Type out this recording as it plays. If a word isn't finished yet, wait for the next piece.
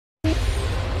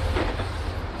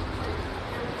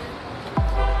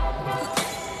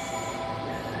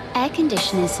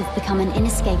conditioners have become an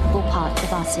inescapable part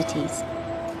of our cities.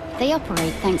 They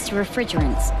operate thanks to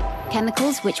refrigerants,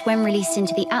 chemicals which, when released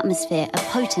into the atmosphere, are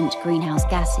potent greenhouse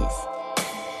gases.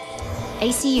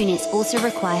 AC units also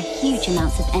require huge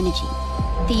amounts of energy.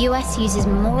 The US uses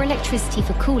more electricity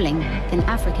for cooling than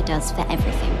Africa does for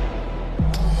everything.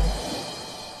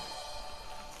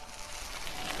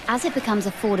 As it becomes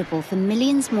affordable for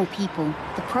millions more people,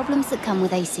 the problems that come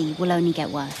with AC will only get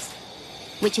worse,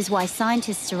 which is why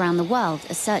scientists around the world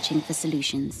are searching for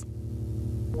solutions.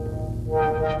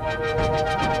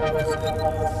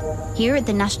 Here at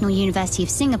the National University of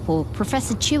Singapore,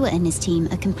 Professor Chua and his team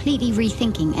are completely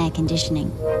rethinking air conditioning.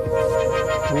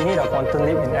 We need a quantum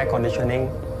leap in air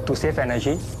conditioning to save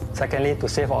energy, secondly, to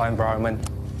save our environment.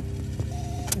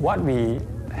 What we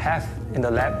have in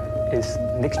the lab is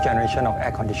next generation of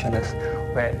air conditioners,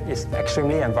 where it's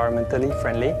extremely environmentally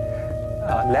friendly,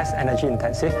 less energy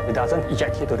intensive, it doesn't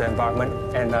eject heat to the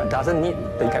environment, and doesn't need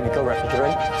the chemical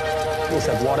refrigerant. It's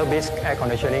a water-based air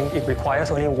conditioning. It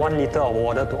requires only 1 liter of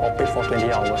water to operate for 20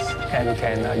 hours, and you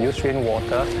can use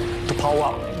rainwater to power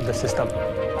up the system.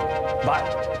 But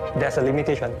there's a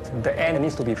limitation. The air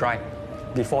needs to be dry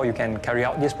before you can carry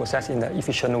out this process in an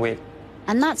efficient way.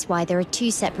 And that's why there are 2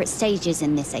 separate stages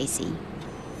in this AC.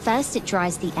 First, it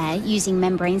dries the air using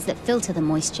membranes that filter the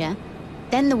moisture.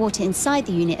 Then the water inside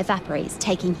the unit evaporates,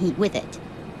 taking heat with it.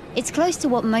 It's close to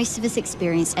what most of us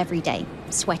experience every day,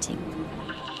 sweating.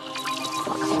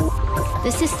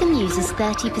 The system uses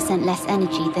 30% less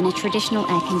energy than a traditional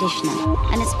air conditioner,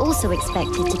 and it's also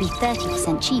expected to be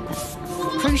 30% cheaper.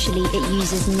 Crucially, it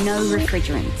uses no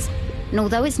refrigerants. And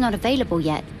although it's not available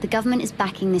yet, the government is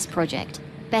backing this project,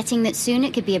 betting that soon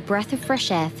it could be a breath of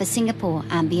fresh air for Singapore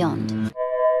and beyond.